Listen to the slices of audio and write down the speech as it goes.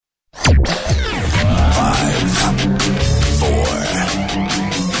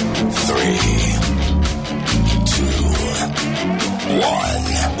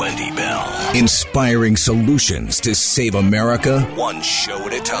Inspiring solutions to save America, one show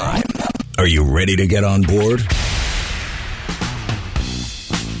at a time. Are you ready to get on board?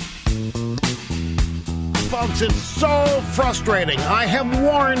 Folks, it's so frustrating. I have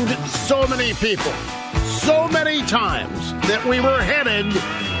warned so many people, so many times, that we were headed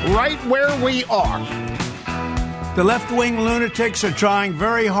right where we are. The left-wing lunatics are trying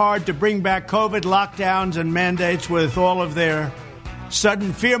very hard to bring back COVID lockdowns and mandates with all of their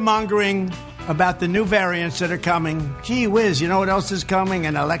sudden fear-mongering about the new variants that are coming. Gee whiz, you know what else is coming?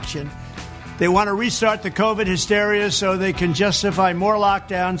 An election. They want to restart the COVID hysteria so they can justify more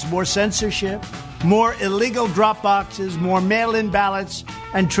lockdowns, more censorship, more illegal drop boxes, more mail-in ballots,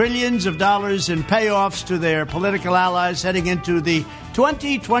 and trillions of dollars in payoffs to their political allies heading into the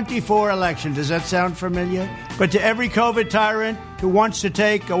 2024 election. Does that sound familiar? But to every COVID tyrant who wants to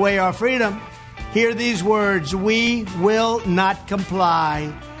take away our freedom, hear these words: we will not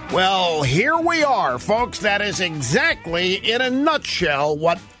comply. Well, here we are, folks. That is exactly, in a nutshell,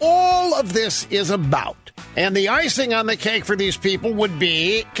 what all of this is about. And the icing on the cake for these people would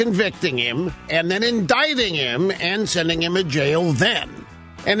be convicting him and then indicting him and sending him to jail then.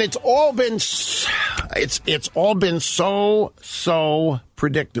 And it's all been so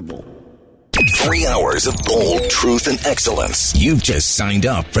predictable. 3 hours of bold truth and excellence. You've just signed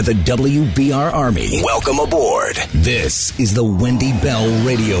up for the WBR Army. Welcome aboard. This is the Wendy Bell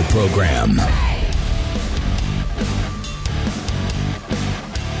radio program.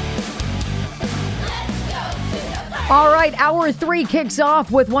 All right, hour 3 kicks off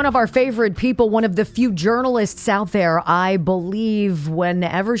with one of our favorite people, one of the few journalists out there, I believe,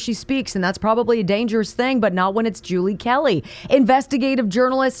 whenever she speaks, and that's probably a dangerous thing, but not when it's Julie Kelly. Investigative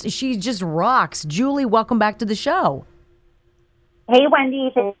journalist, she just rocks. Julie, welcome back to the show. Hey,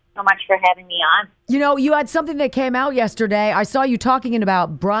 Wendy. Thank you so much for having me on. You know, you had something that came out yesterday. I saw you talking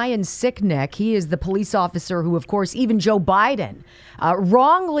about Brian Sicknick. He is the police officer who, of course, even Joe Biden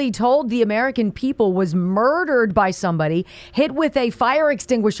wrongly told the American people was murdered by somebody, hit with a fire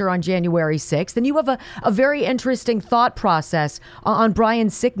extinguisher on January 6th. And you have a very interesting thought process on Brian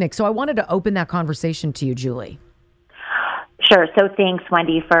Sicknick. So I wanted to open that conversation to you, Julie. Sure. So thanks,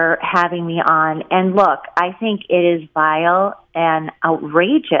 Wendy, for having me on. And look, I think it is vile and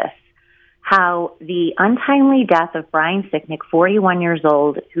outrageous how the untimely death of Brian Sicknick, 41 years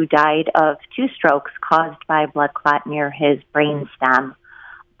old, who died of 2 strokes caused by a blood clot near his brainstem.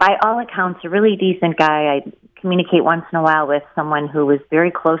 By all accounts, a really decent guy. I communicate once in a while with someone who was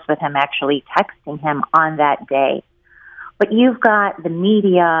very close with him, actually texting him on that day. But you've got the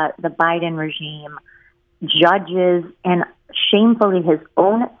media, the Biden regime, judges, and shamefully his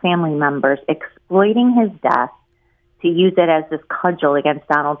own family members exploiting his death to use it as this cudgel against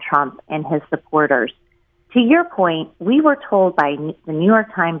Donald Trump and his supporters. To your point, we were told by the New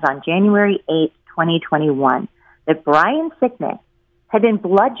York Times on January 8th, 2021, that Brian Sicknick had been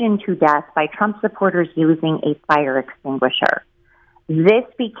bludgeoned to death by Trump supporters using a fire extinguisher. This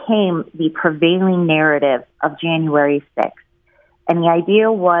became the prevailing narrative of January 6th. And the idea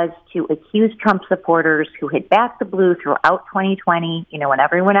was to accuse Trump supporters who had backed the blue throughout 2020, when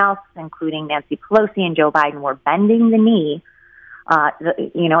everyone else, including Nancy Pelosi and Joe Biden, were bending the knee, at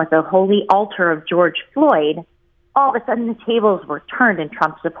the holy altar of George Floyd. All of a sudden the tables were turned and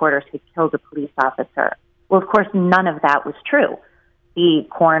Trump supporters had killed a police officer. Well, of course, none of that was true. The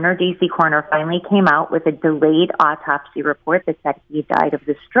coroner, D.C. coroner, finally came out with a delayed autopsy report that said he died of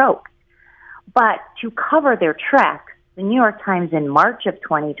the stroke. But to cover their tracks, the New York Times in March of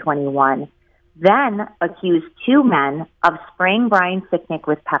 2021 then accused 2 men of spraying Brian Sicknick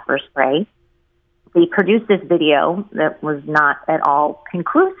with pepper spray. They produced this video that was not at all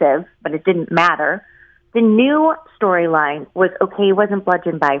conclusive, but it didn't matter. The new storyline was, okay, he wasn't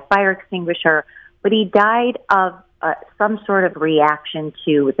bludgeoned by a fire extinguisher, but he died of some sort of reaction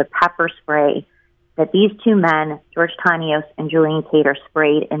to the pepper spray that these 2 men, George Tanios and Julian Cater,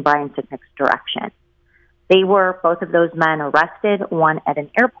 sprayed in Brian Sicknick's direction. They were, both of those men, arrested, one at an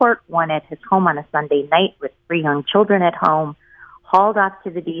airport, one at his home on a Sunday night with 3 young children at home, hauled off to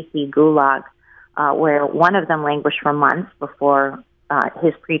the D.C. gulag, where one of them languished for months before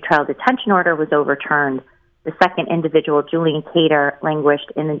his pretrial detention order was overturned. The second individual, Julian Cater,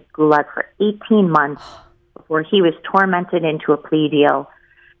 languished in the gulag for 18 months before he was tormented into a plea deal,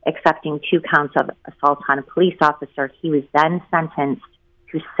 accepting 2 counts of assault on a police officer. He was then sentenced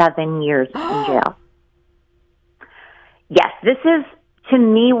to 7 years in jail. Yes, this is, to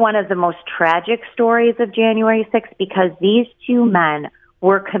me, one of the most tragic stories of January 6th because these 2 men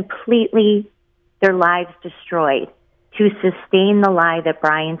were completely, their lives destroyed to sustain the lie that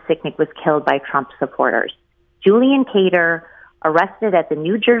Brian Sicknick was killed by Trump supporters. Julian Cater arrested at the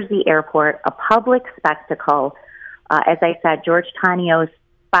New Jersey airport, a public spectacle. As I said, George Tanios,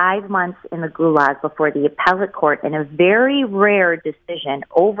 5 months in the gulag before the appellate court, in a very rare decision,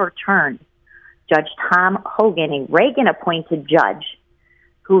 overturned Judge Tom Hogan, a Reagan-appointed judge,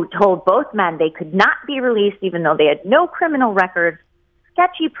 who told both men they could not be released even though they had no criminal records,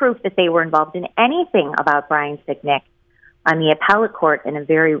 sketchy proof that they were involved in anything about Brian Sicknick. On the appellate court, in a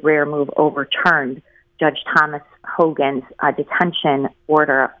very rare move, overturned Judge Thomas Hogan's detention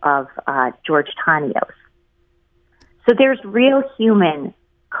order of George Tanios. So there's real human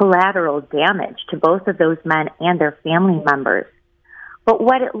collateral damage to both of those men and their family members. But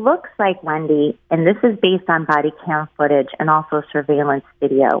what it looks like, Wendy, and this is based on body cam footage and also surveillance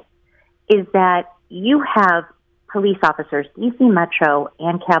video, is that you have police officers, DC Metro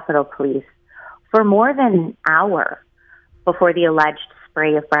and Capitol Police, for more than an hour before the alleged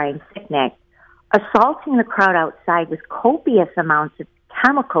spray of Brian Sicknick, assaulting the crowd outside with copious amounts of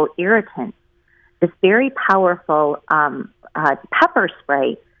chemical irritants, this very powerful pepper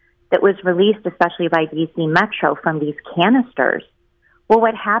spray that was released especially by DC Metro from these canisters. Well,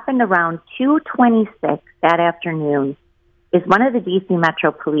 what happened around 2:26 that afternoon is one of the DC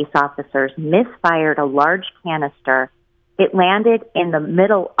Metro police officers misfired a large canister. It landed in the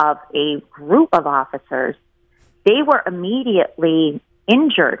middle of a group of officers. They were immediately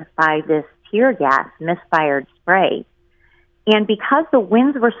injured by this tear gas misfired spray. And because the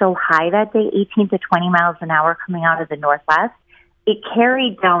winds were so high that day, 18 to 20 miles an hour coming out of the northwest, it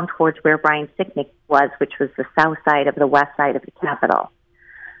carried down towards where Brian Sicknick was, which was the south side of the west side of the Capitol.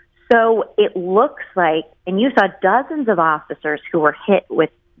 So it looks like, and you saw dozens of officers who were hit with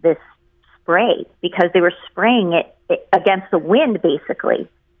this spray because they were spraying it against the wind, basically,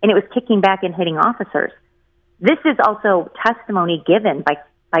 and it was kicking back and hitting officers. This is also testimony given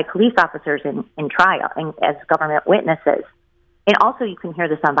by police officers in trial and as government witnesses. And also you can hear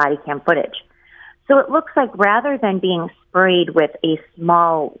this on body cam footage. So it looks like rather than being sprayed with a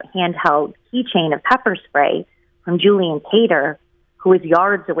small handheld keychain of pepper spray from Julian Cater, who was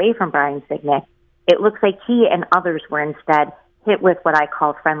yards away from Brian Sicknick, it looks like he and others were instead hit with what I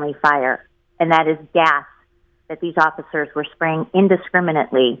call friendly fire, and that is gas that these officers were spraying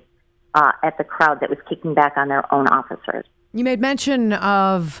indiscriminately at the crowd that was kicking back on their own officers. You made mention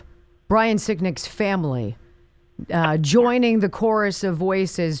of Brian Sicknick's family joining the chorus of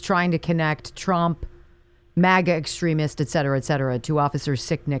voices trying to connect Trump, MAGA extremists, et cetera, to Officer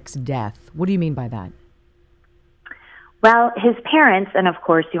Sicknick's death. What do you mean by that? Well, his parents, and of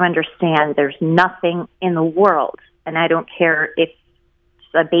course you understand there's nothing in the world, and I don't care if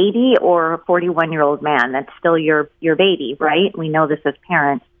it's a baby or a 41-year-old man, that's still your baby, right? We know this as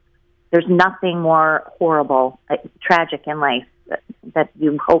parents. There's nothing more horrible, tragic in life that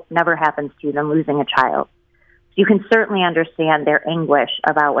you hope never happens to you than losing a child. You can certainly understand their anguish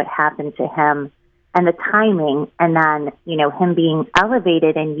about what happened to him and the timing, and then, him being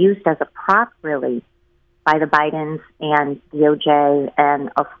elevated and used as a prop, really, by the Bidens and DOJ and,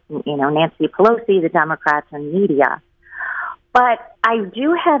 Nancy Pelosi, the Democrats, and media. But I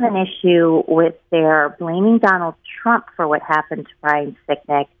do have an issue with their blaming Donald Trump for what happened to Brian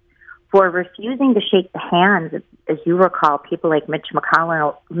Sicknick, for refusing to shake the hands, as you recall, people like Mitch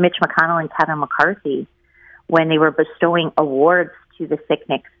McConnell and Kevin McCarthy, when they were bestowing awards to the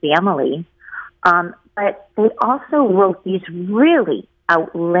Sicknick family. But they also wrote these really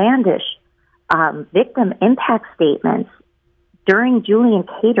outlandish victim impact statements during Julian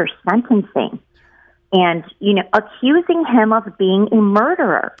Cater's sentencing and, accusing him of being a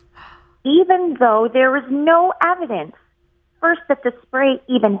murderer, even though there was no evidence, first, that the spray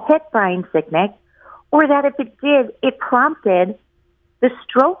even hit Brian Sicknick, or that if it did, it prompted the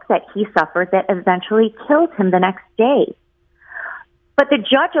stroke that he suffered that eventually killed him the next day. But the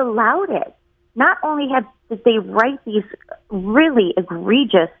judge allowed it. Not only did they write these really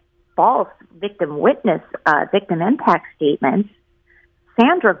egregious false victim impact statements,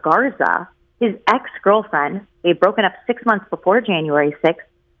 Sandra Garza, his ex-girlfriend, they'd broken up 6 months before January 6th,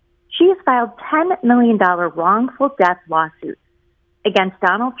 she has filed $10 million wrongful death lawsuits against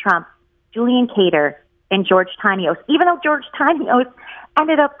Donald Trump, Julian Cater, and George Tanios, even though George Tanios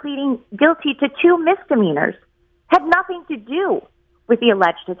ended up pleading guilty to 2 misdemeanors, had nothing to do with the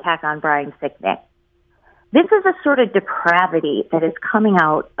alleged attack on Brian Sicknick. This is a sort of depravity that is coming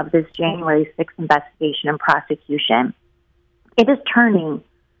out of this January 6th investigation and prosecution. It is turning,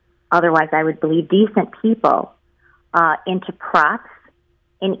 otherwise I would believe, decent people into props,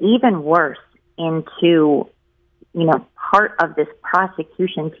 and even worse, into, part of this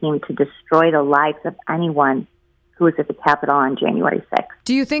prosecution team to destroy the lives of anyone who was at the Capitol on January 6th.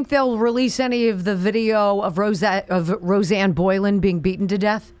 Do you think they'll release any of the video of Rosanne Boyland being beaten to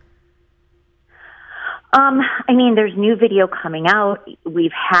death? There's new video coming out.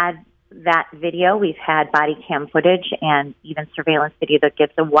 We've had that video. We've had body cam footage and even surveillance video that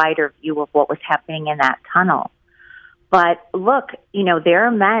gives a wider view of what was happening in that tunnel. But look, there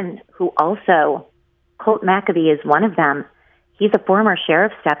are men who also, Colt McAbee is one of them. He's a former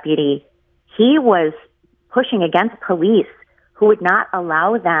sheriff's deputy. He was pushing against police who would not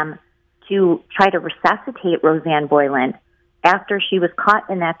allow them to try to resuscitate Rosanne Boyland after she was caught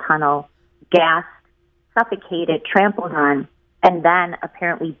in that tunnel, gassed, suffocated, trampled on, and then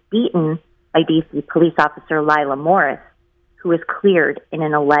apparently beaten by D.C. police officer Lila Morris, who was cleared in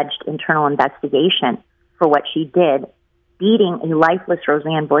an alleged internal investigation for what she did, beating a lifeless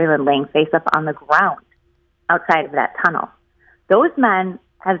Rosanne Boyland laying face up on the ground outside of that tunnel. Those men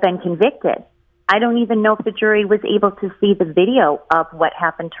have been convicted. I don't even know if the jury was able to see the video of what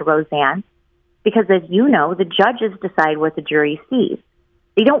happened to Rosanne, because as you know, the judges decide what the jury sees.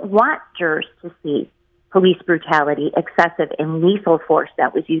 They don't want jurors to see police brutality, excessive and lethal force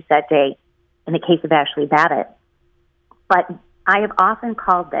that was used that day in the case of Ashley Babbitt. But I have often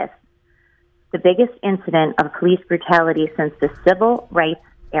called this the biggest incident of police brutality since the civil rights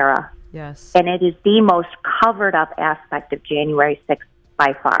era. Yes. And it is the most covered up aspect of January 6th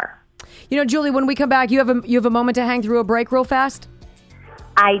by far. Julie, when we come back, you have a moment to hang through a break real fast?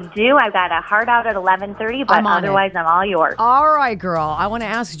 I do. I've got a hard out at 11:30, but otherwise I'm all yours. All right, girl. I want to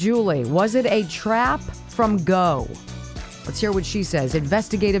ask Julie, was it a trap from Go? Let's hear what she says.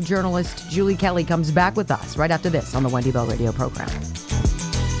 Investigative journalist Julie Kelly comes back with us right after this on the Wendy Bell Radio program.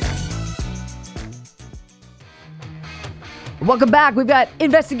 Welcome back. We've got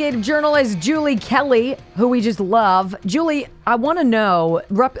investigative journalist Julie Kelly, who we just love. Julie, I want to know,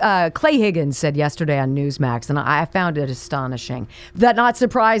 Clay Higgins said yesterday on Newsmax, and I found it astonishing. That not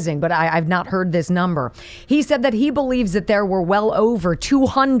surprising, but I've not heard this number. He said that he believes that there were well over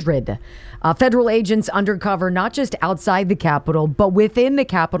 200 federal agents undercover, not just outside the Capitol, but within the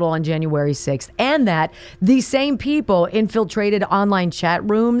Capitol on January 6th, and that these same people infiltrated online chat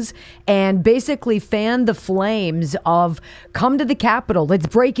rooms and basically fanned the flames of come to the Capitol, let's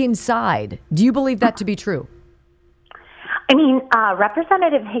break inside. Do you believe that to be true?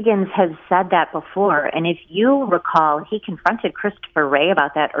 Representative Higgins has said that before, and if you recall, he confronted Christopher Wray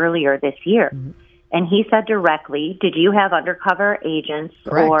about that earlier this year. Mm-hmm. And he said directly, did you have undercover agents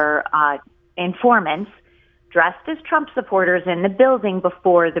Correct. Or informants dressed as Trump supporters in the building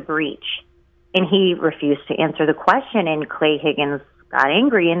before the breach? And he refused to answer the question, and Clay Higgins got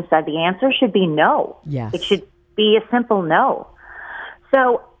angry and said the answer should be no. Yes. It should be a simple no.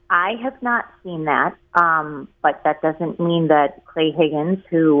 So I have not seen that, but that doesn't mean that Clay Higgins,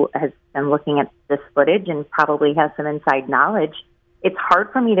 who has been looking at this footage and probably has some inside knowledge, it's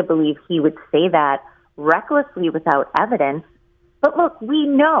hard for me to believe he would say that recklessly without evidence. But look, we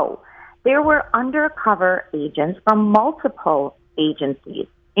know there were undercover agents from multiple agencies,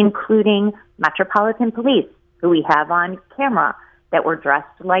 including Metropolitan Police, who we have on camera, that were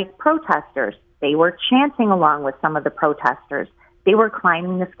dressed like protesters. They were chanting along with some of the protesters. They were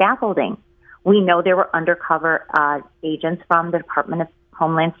climbing the scaffolding. We know there were undercover agents from the Department of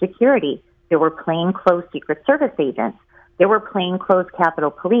Homeland Security. There were plainclothes Secret Service agents. There were plainclothes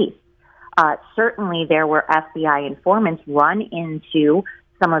Capitol Police. Certainly there were FBI informants run into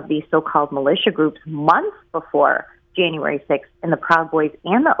some of these so-called militia groups months before January 6th, and the Proud Boys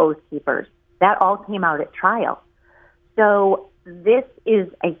and the Oath Keepers. That all came out at trial. So this is,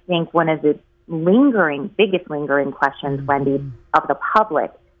 I think, one of the biggest lingering questions, Wendy, of the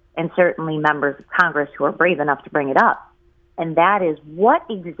public, and certainly members of Congress who are brave enough to bring it up. And that is, what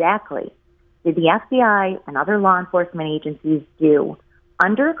exactly did the FBI and other law enforcement agencies do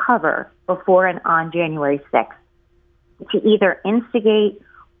undercover before and on January 6th to either instigate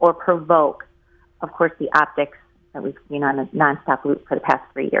or provoke, of course, the optics that we've seen on a nonstop loop for the past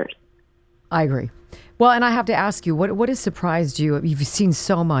 3 years? I agree. Well, and I have to ask you, what has surprised you? You've seen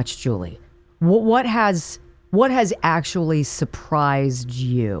so much, Julie. What has actually surprised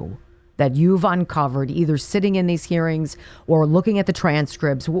you that you've uncovered, either sitting in these hearings or looking at the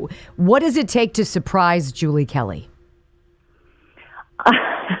transcripts? What does it take to surprise Julie Kelly?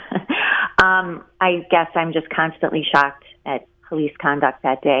 I guess I'm just constantly shocked at police conduct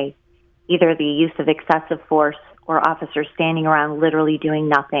that day, either the use of excessive force or officers standing around literally doing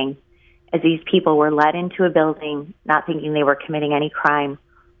nothing as these people were led into a building not thinking they were committing any crime,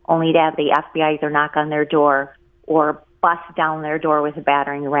 only to have the FBI either knock on their door or bust down their door with a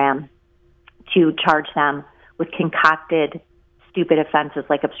battering ram to charge them with concocted, stupid offenses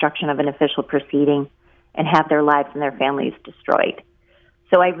like obstruction of an official proceeding and have their lives and their families destroyed.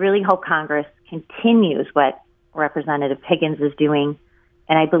 So I really hope Congress continues what Representative Higgins is doing,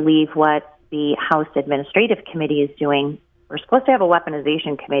 and I believe what the House Administrative Committee is doing. We're supposed to have a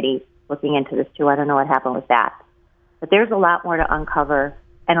weaponization committee looking into this, too. I don't know what happened with that. But there's a lot more to uncover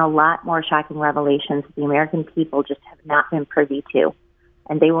and a lot more shocking revelations that the American people just have not been privy to.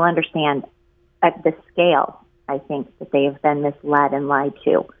 And they will understand at the scale, I think, that they have been misled and lied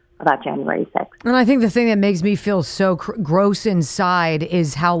to about January 6th. And I think the thing that makes me feel so gross inside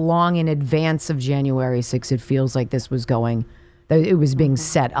is how long in advance of January 6th it feels like this was going, that it was being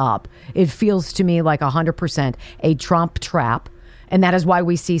set up. It feels to me like 100% a Trump trap. And that is why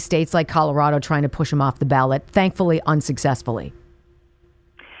we see states like Colorado trying to push him off the ballot, thankfully unsuccessfully.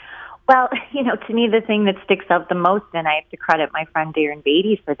 Well, to me, the thing that sticks out the most, and I have to credit my friend Darren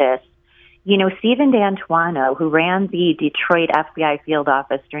Beatty for this, Stephen D'Antuono, who ran the Detroit FBI field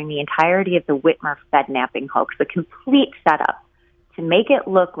office during the entirety of the Whitmer Fednapping hoax, the complete setup to make it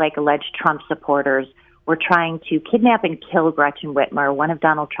look like alleged Trump supporters were trying to kidnap and kill Gretchen Whitmer, one of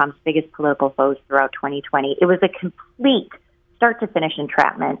Donald Trump's biggest political foes throughout 2020. It was a complete start-to-finish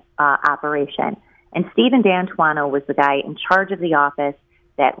entrapment operation. And Stephen D'Antuono was the guy in charge of the office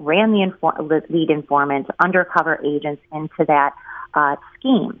that ran the lead informants, undercover agents into that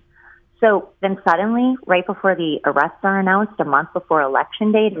scheme. So then suddenly, right before the arrests are announced, a month before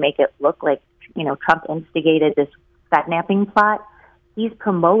Election Day, to make it look like, Trump instigated this Fednapping plot, he's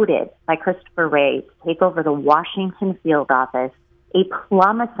promoted by Christopher Wray to take over the Washington field office, a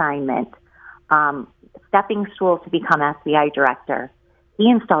plum assignment, stepping stool to become FBI director. He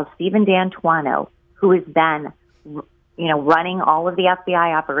installed Stephen D'Antuono, who is then, running all of the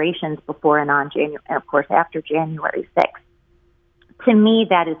FBI operations before and on January, and of course after January 6th. To me,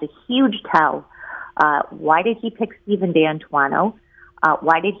 that is a huge tell. Why did he pick Stephen D'Antuono?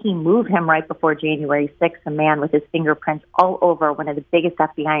 Why did he move him right before January 6th, a man with his fingerprints all over one of the biggest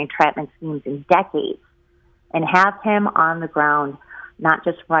FBI entrapment schemes in decades, and have him on the ground, not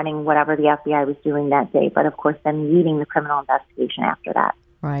just running whatever the FBI was doing that day, but of course then leading the criminal investigation after that.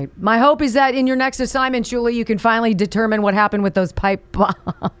 Right. My hope is that in your next assignment, Julie, you can finally determine what happened with those pipe bombs.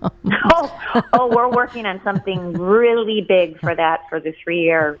 We're working on something really big for that, for the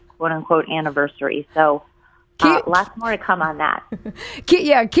 3-year quote-unquote anniversary. So lots more to come on that.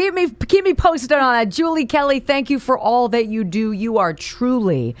 Keep me posted on that. Julie Kelly, thank you for all that you do. You are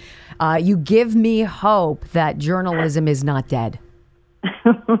truly, you give me hope that journalism is not dead.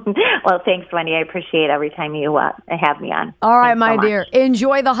 Well, thanks, Wendy. I appreciate every time you have me on. All right, thanks my so dear. much.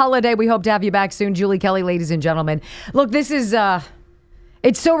 Enjoy the holiday. We hope to have you back soon. Julie Kelly, ladies and gentlemen. Look, this is,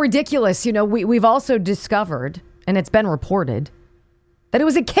 it's so ridiculous. We've also discovered, and it's been reported, that it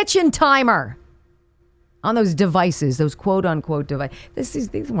was a kitchen timer on those devices, those quote-unquote devices.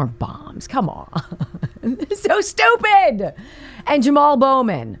 These weren't bombs. Come on. So stupid. And Jamal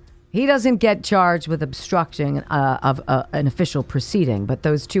Bowman, he doesn't get charged with obstructing of an official proceeding, but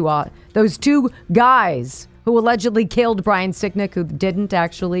those two guys who allegedly killed Brian Sicknick, who didn't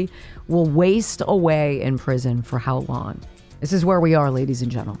actually, will waste away in prison for how long? This is where we are, ladies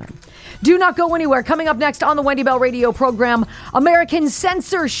and gentlemen. Do not go anywhere. Coming up next on the Wendy Bell radio program, American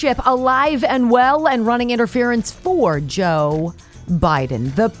censorship alive and well and running interference for Joe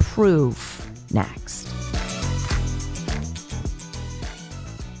Biden. The proof next.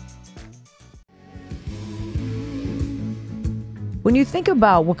 When you think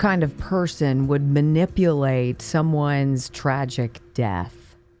about what kind of person would manipulate someone's tragic death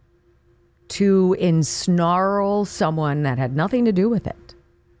to ensnarl someone that had nothing to do with it,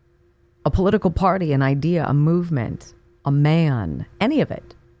 a political party, an idea, a movement, a man, any of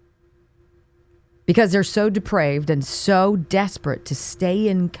it, because they're so depraved and so desperate to stay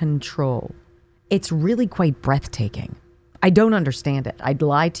in control, it's really quite breathtaking. I don't understand it. I'd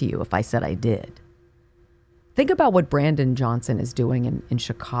lie to you if I said I did. Think about what Brandon Johnson is doing in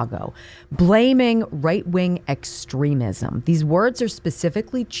Chicago, blaming right-wing extremism. These words are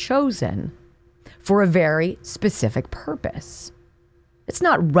specifically chosen for a very specific purpose. It's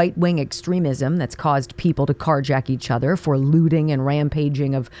not right-wing extremism that's caused people to carjack each other for looting and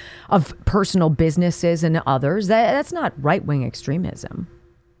rampaging of personal businesses and others. That's not right-wing extremism.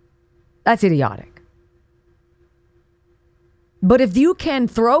 That's idiotic. But if you can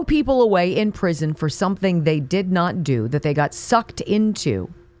throw people away in prison for something they did not do, that they got sucked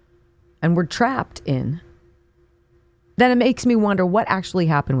into and were trapped in, then it makes me wonder what actually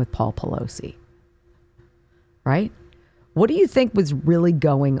happened with Paul Pelosi. Right? What do you think was really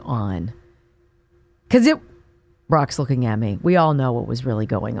going on? Because Brock's looking at me. We all know what was really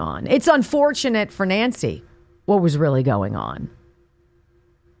going on. It's unfortunate for Nancy what was really going on.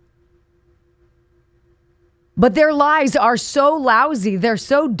 But their lies are so lousy. They're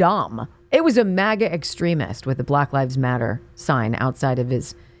so dumb. It was a MAGA extremist with a Black Lives Matter sign outside of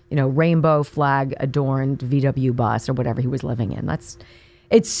his, rainbow flag adorned VW bus or whatever he was living in.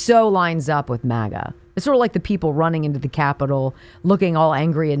 It so lines up with MAGA. It's sort of like the people running into the Capitol looking all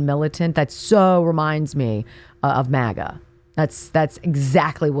angry and militant. That so reminds me of MAGA. That's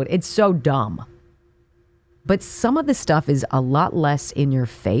exactly what, it's so dumb. But some of the stuff is a lot less in your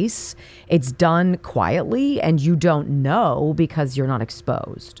face. It's done quietly and you don't know because you're not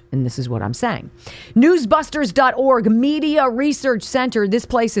exposed. And this is what I'm saying. Newsbusters.org, Media Research Center. This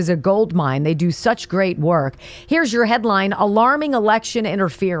place is a gold mine. They do such great work. Here's your headline: alarming election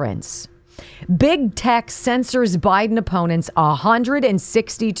interference. Big tech censors Biden opponents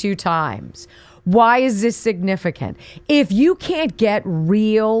 162 times. Why is this significant? If you can't get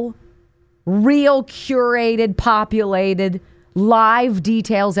real curated, populated, live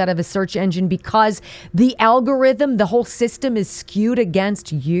details out of a search engine because the algorithm, the whole system is skewed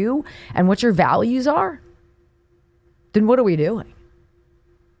against you and what your values are, then what are we doing?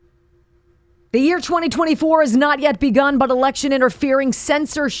 The year 2024 has not yet begun, but election interfering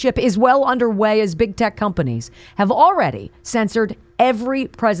censorship is well underway as big tech companies have already censored every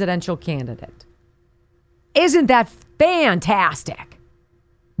presidential candidate. Isn't that fantastic?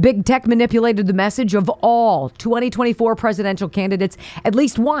 Big tech manipulated the message of all 2024 presidential candidates at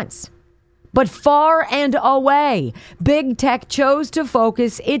least once. But far and away, big tech chose to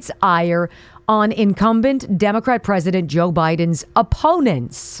focus its ire on incumbent Democrat President Joe Biden's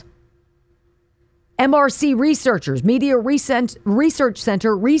opponents. MRC researchers, Media Research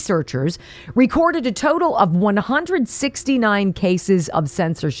Center researchers, recorded a total of 169 cases of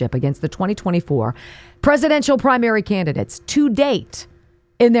censorship against the 2024 presidential primary candidates to date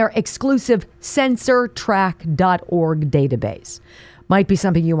in their exclusive censortrack.org database. Might be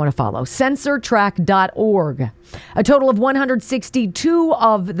something you want to follow. Censortrack.org. A total of 162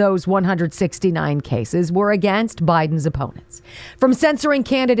 of those 169 cases were against Biden's opponents. From censoring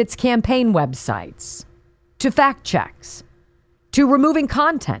candidates' campaign websites, to fact checks, to removing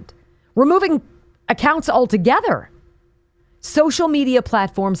content, removing accounts altogether. Social media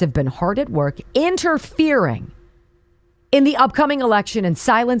platforms have been hard at work interfering in the upcoming election and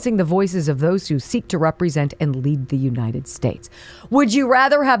silencing the voices of those who seek to represent and lead the United States. Would you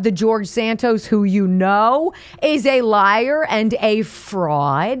rather have the George Santos who you know is a liar and a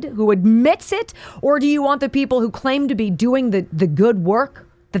fraud, who admits it? Or do you want the people who claim to be doing the good work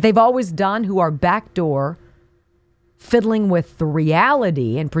that they've always done, who are backdoor, fiddling with the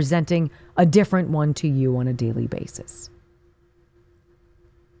reality and presenting a different one to you on a daily basis?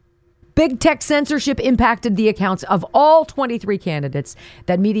 Big tech censorship impacted the accounts of all 23 candidates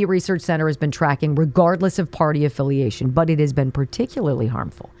that Media Research Center has been tracking, regardless of party affiliation. But it has been particularly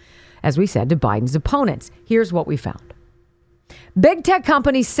harmful, as we said, to Biden's opponents. Here's what we found. Big tech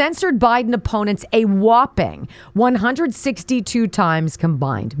companies censored Biden opponents a whopping 162 times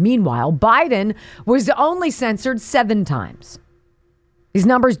combined. Meanwhile, Biden was only censored 7 times. These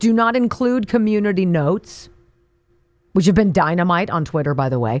numbers do not include community notes, which have been dynamite on Twitter, by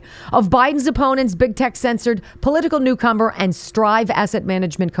the way. Of Biden's opponents, big tech censored political newcomer and Strive Asset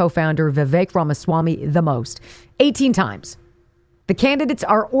Management co-founder Vivek Ramaswamy the most, 18 times. The candidates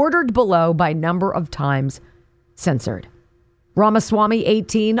are ordered below by number of times censored. Ramaswamy,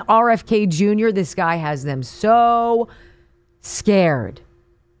 18. RFK Jr., this guy has them so scared.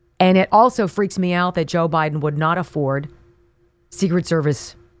 And it also freaks me out that Joe Biden would not afford Secret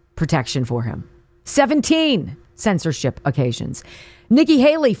Service protection for him. 17 censorship occasions. Nikki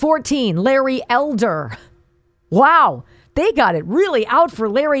Haley, 14. Larry Elder. Wow. They got it really out for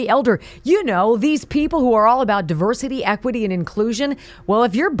Larry Elder. You know, these people who are all about diversity, equity, and inclusion. Well,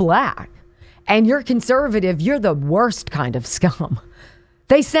 if you're black and you're conservative, you're the worst kind of scum.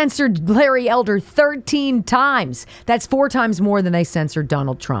 They censored Larry Elder 13 times. That's 4 times more than they censored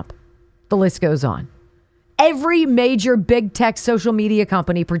Donald Trump. The list goes on. Every major big tech social media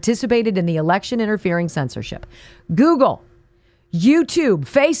company participated in the election interfering censorship. Google, YouTube,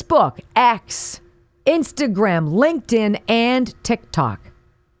 Facebook, X, Instagram, LinkedIn, and TikTok.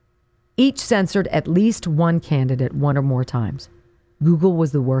 Each censored at least one candidate 1 or more times. Google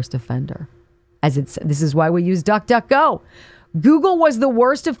was the worst offender. This is why we use DuckDuckGo. Google was the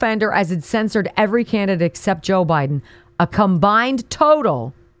worst offender as it censored every candidate except Joe Biden, a combined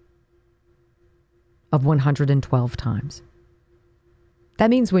total of 112 times. That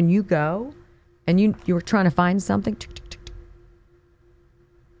means when you go and you're trying to find something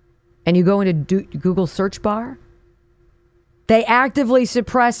and you go into Google search bar, they actively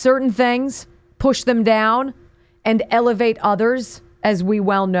suppress certain things, push them down, and elevate others, as we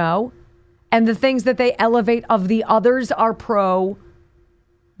well know. and the things that they elevate of the others are pro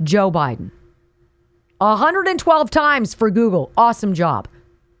Joe Biden. 112 times for Google. Awesome job.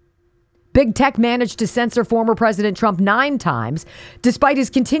 Big Tech managed to censor former President Trump 9 times, despite his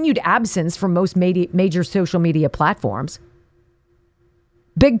continued absence from most major social media platforms.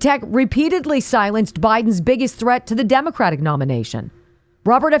 Big Tech repeatedly silenced Biden's biggest threat to the Democratic nomination,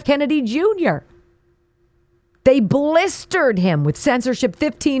 Robert F. Kennedy Jr. They blistered him with censorship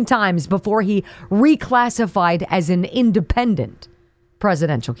 15 times before he reclassified as an independent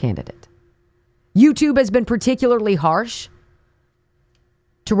presidential candidate. YouTube has been particularly harsh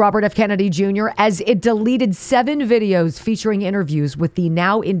to Robert F. Kennedy Jr. as it deleted 7 videos featuring interviews with the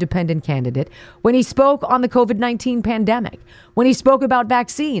now independent candidate when he spoke on the COVID-19 pandemic, when he spoke about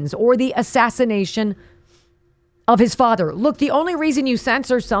vaccines or the assassination of his father. Look, the only reason you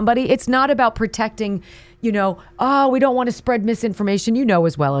censor somebody, it's not about protecting, we don't want to spread misinformation. You know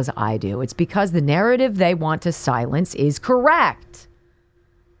as well as I do. It's because the narrative they want to silence is correct.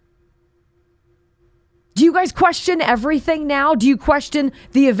 Do you guys question everything now? Do you question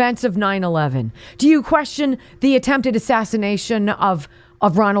the events of 9/11? Do you question the attempted assassination of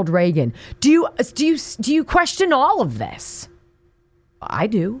Ronald Reagan? Do you question all of this? I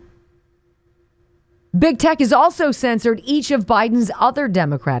do. Big Tech has also censored each of Biden's other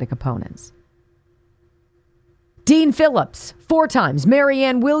Democratic opponents. Dean Phillips, 4 times.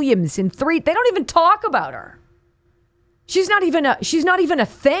 Marianne Williamson, 3. They don't even talk about her. She's not even a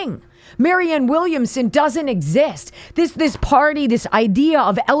thing. Marianne Williamson doesn't exist. This party, this idea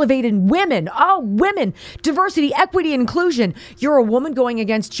of elevating women. Oh, women, diversity, equity, inclusion. You're a woman going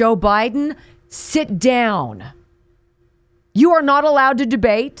against Joe Biden. Sit down. You are not allowed to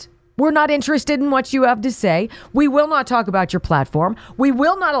debate. We're not interested in what you have to say. We will not talk about your platform. We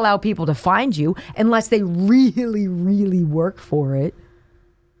will not allow people to find you unless they really, really work for it.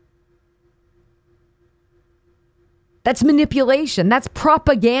 That's manipulation. That's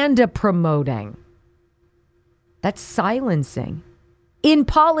propaganda promoting. That's silencing. In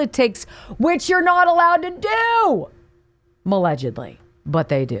politics, which you're not allowed to do. Allegedly, but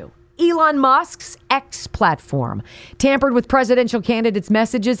they do. Elon Musk's X platform tampered with presidential candidates'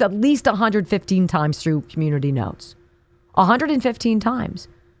 messages at least 115 times through community notes. 115 times.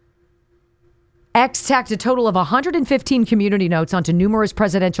 X tacked a total of 115 community notes onto numerous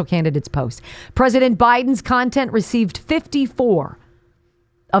presidential candidates' posts. President Biden's content received 54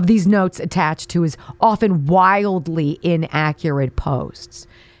 of these notes attached to his often wildly inaccurate posts,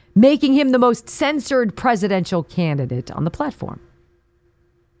 making him the most censored presidential candidate on the platform.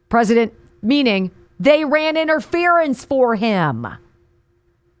 President, meaning they ran interference for him.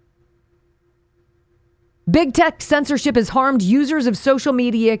 Big Tech censorship has harmed users of social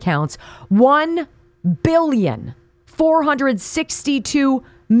media accounts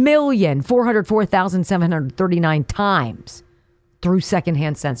 1,462,404,739 times through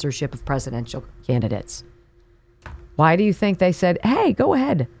secondhand censorship of presidential candidates. Why do you think they said, hey, go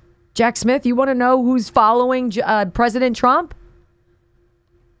ahead. Jack Smith, you want to know who's following President Trump?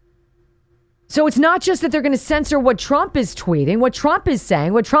 So it's not just that they're going to censor what Trump is tweeting, what Trump is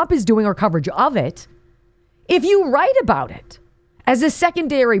saying, what Trump is doing or coverage of it. If you write about it as a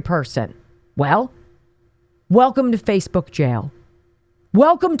secondary person, well, welcome to Facebook jail.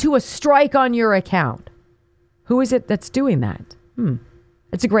 Welcome to a strike on your account. Who is it that's doing that?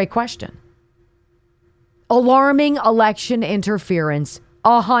 That's a great question. Alarming election interference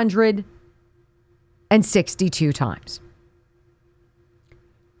 162 times.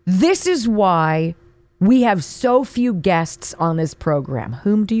 This is why we have so few guests on this program.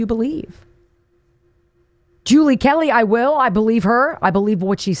 Whom do you believe? Julie Kelly, I believe her. I believe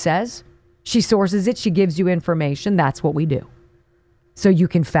what she says. She sources it. She gives you information. That's what we do. So you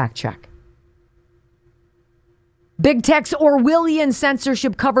can fact check. Big Tech's Orwellian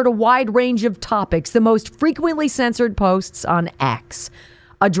censorship covered a wide range of topics. The most frequently censored posts on X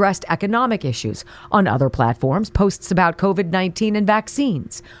addressed economic issues. On other platforms, posts about COVID-19 and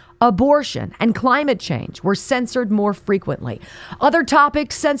vaccines, abortion, and climate change were censored more frequently. Other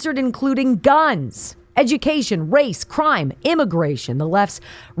topics censored including guns, education, race, crime, immigration, the left's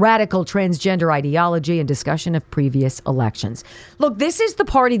radical transgender ideology, and discussion of previous elections. Look, this is the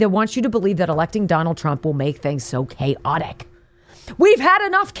party that wants you to believe that electing Donald Trump will make things so chaotic. We've had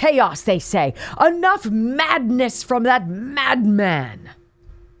enough chaos, they say. Enough madness from that madman.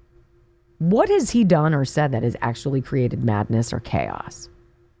 What has he done or said that has actually created madness or chaos?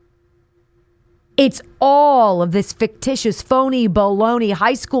 It's all of this fictitious, phony, baloney,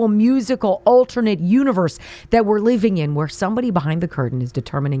 high school musical alternate universe that we're living in, where somebody behind the curtain is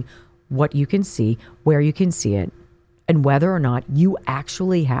determining what you can see, where you can see it, and whether or not you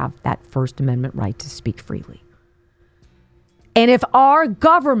actually have that First Amendment right to speak freely. And if our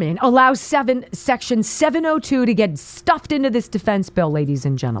government allows Section 702 to get stuffed into this defense bill, ladies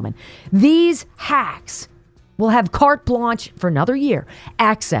and gentlemen, these hacks will have carte blanche for another year,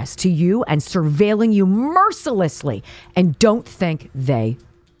 access to you and surveilling you mercilessly. And don't think they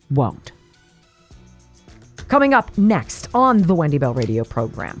won't. Coming up next on the Wendy Bell Radio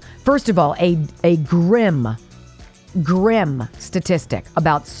program. First of all, a grim statistic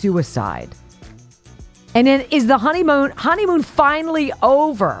about suicide. And then, is the honeymoon finally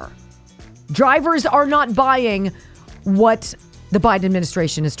over? Drivers are not buying what the Biden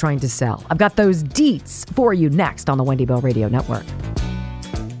administration is trying to sell. I've got those deets for you next on the Wendy Bell Radio Network.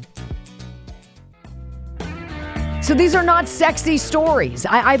 So these are not sexy stories.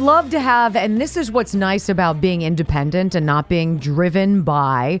 I'd love to have, and this is what's nice about being independent and not being driven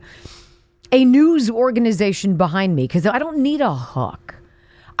by a news organization behind me, because I don't need a hook.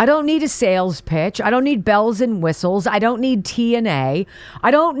 I don't need a sales pitch. I don't need bells and whistles. I don't need TNA.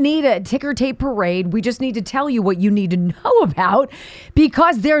 I don't need a ticker tape parade. We just need to tell you what you need to know about,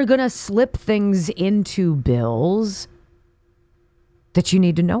 because they're going to slip things into bills that you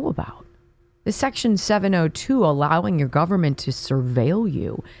need to know about. The Section 702 allowing your government to surveil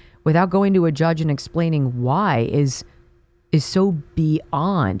you without going to a judge and explaining why is so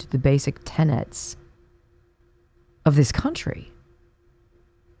beyond the basic tenets of this country.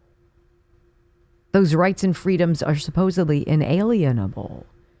 Those rights and freedoms are supposedly inalienable,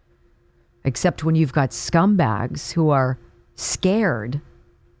 except when you've got scumbags who are scared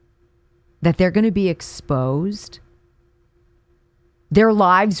that they're going to be exposed. Their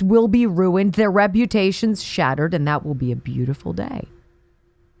lives will be ruined, their reputations shattered, and that will be a beautiful day.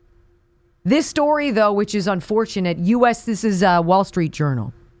 This story, though, which is unfortunate, this is Wall Street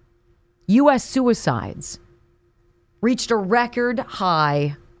Journal. U.S. suicides reached a record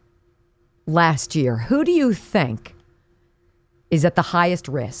high last year. Who do you think is at the highest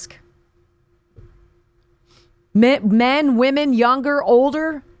risk? Men, women, younger,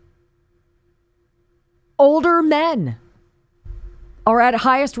 older? Older men are at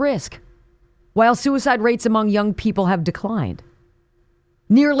highest risk, while suicide rates among young people have declined.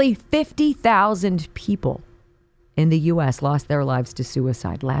 Nearly 50,000 people in the U.S. lost their lives to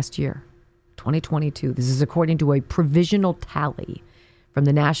suicide last year, 2022. This is according to a provisional tally from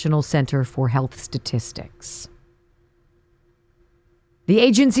the National Center for Health Statistics. The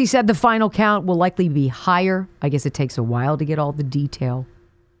agency said the final count will likely be higher. I guess it takes a while to get all the detail.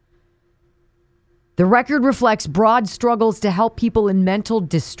 The record reflects broad struggles to help people in mental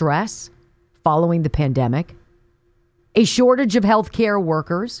distress following the pandemic, a shortage of healthcare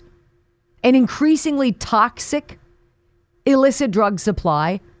workers, an increasingly toxic illicit drug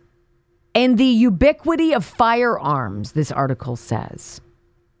supply, and the ubiquity of firearms, this article says.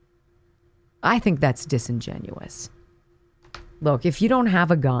 I think that's disingenuous. Look, if you don't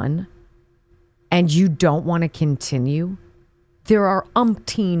have a gun and you don't want to continue, there are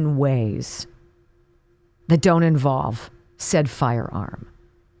umpteen ways that don't involve said firearm.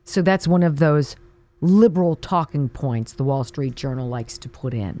 So that's one of those liberal talking points the Wall Street Journal likes to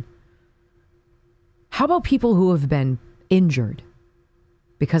put in. How about people who have been injured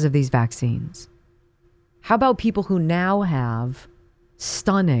because of these vaccines? How about people who now have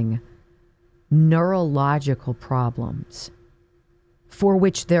stunning neurological problems for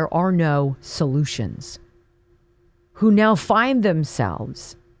which there are no solutions, who now find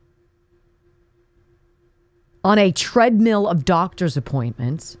themselves on a treadmill of doctor's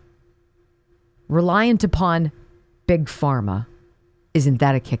appointments, reliant upon big pharma? Isn't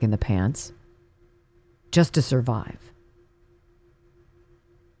that a kick in the pants? Just to survive.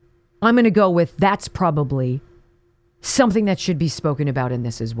 I'm going to go with that's probably something that should be spoken about in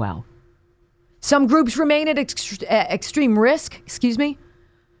this as well. Some groups remain at extreme risk.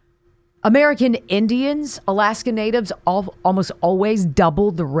 American Indians, Alaska Natives almost always double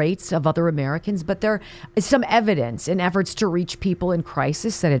the rates of other Americans, but there is some evidence in efforts to reach people in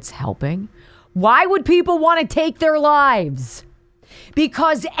crisis that it's helping. Why would people want to take their lives?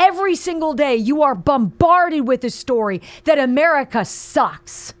 Because every single day you are bombarded with the story that America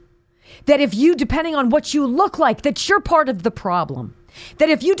sucks. That if you, depending on what you look like, that you're part of the problem. That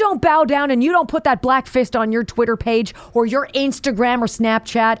if you don't bow down and you don't put that black fist on your Twitter page or your Instagram or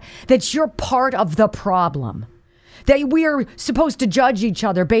Snapchat, that you're part of the problem. That we are supposed to judge each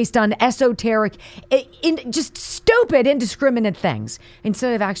other based on esoteric, just stupid, indiscriminate things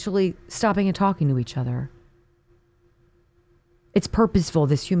instead of actually stopping and talking to each other. It's purposeful,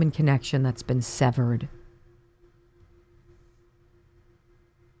 this human connection that's been severed.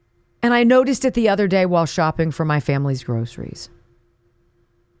 And I noticed it the other day while shopping for my family's groceries.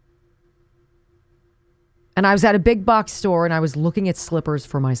 And I was at a big box store and I was looking at slippers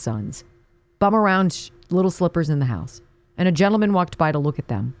for my sons. Bum around little slippers in the house. And a gentleman walked by to look at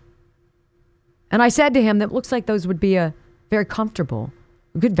them. And I said to him, that looks like those would be a very comfortable,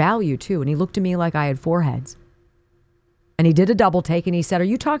 good value too. And he looked at me like I had four heads. And he did a double take and he said, are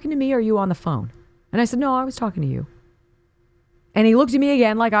you talking to me or are you on the phone? And I said, no, I was talking to you. And he looked at me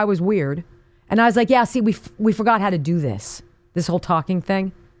again like I was weird. And I was like, yeah, see, we forgot how to do this whole talking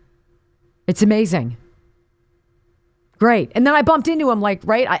thing. It's amazing. Great. And then I bumped into him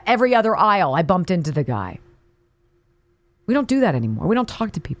every other aisle, I bumped into the guy. We don't do that anymore. We don't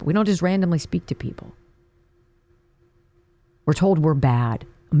talk to people. We don't just randomly speak to people. We're told we're bad.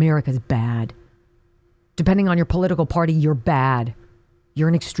 America's bad. Depending on your political party, you're bad. You're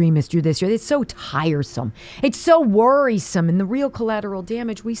an extremist. You're this. It's so tiresome. It's so worrisome. And the real collateral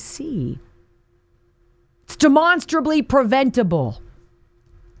damage we see. It's demonstrably preventable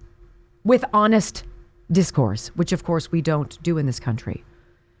with honest discourse, which of course we don't do in this country.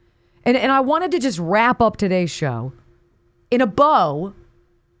 And I wanted to just wrap up today's show in a bow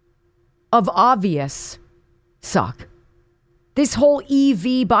of obvious suck. This whole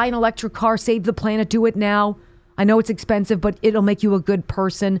EV, buy an electric car, save the planet, do it now. I know it's expensive, but it'll make you a good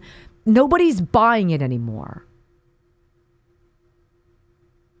person. Nobody's buying it anymore.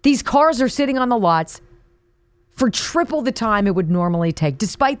 These cars are sitting on the lots for triple the time it would normally take,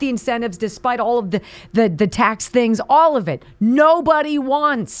 despite the incentives, despite all of the tax things, all of it. Nobody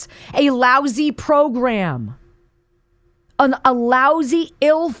wants a lousy program. A lousy,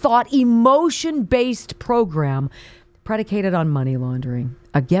 ill-thought, emotion-based program predicated on money laundering.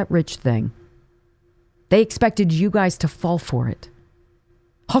 A get-rich thing. They expected you guys to fall for it.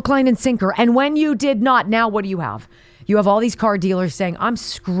 Hook, line, and sinker. And when you did not, now what do you have? You have all these car dealers saying, I'm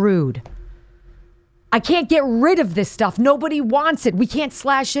screwed. I can't get rid of this stuff. Nobody wants it. We can't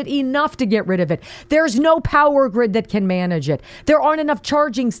slash it enough to get rid of it. There's no power grid that can manage it. There aren't enough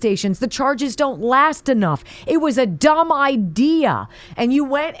charging stations. The charges don't last enough. It was a dumb idea. And you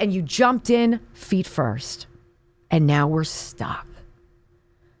went and you jumped in feet first. And now we're stuck.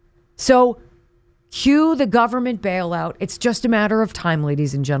 So cue the government bailout. It's just a matter of time,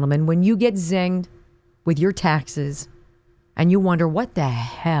 ladies and gentlemen, when you get zinged with your taxes and you wonder, what the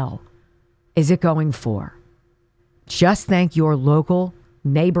hell is it going for? Just thank your local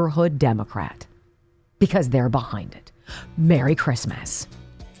neighborhood Democrat because they're behind it. Merry Christmas.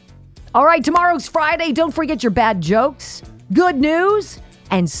 All right, tomorrow's Friday. Don't forget your bad jokes, good news,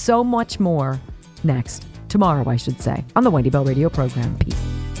 and so much more next. Tomorrow, I should say, on the Wendy Bell Radio program. Peace.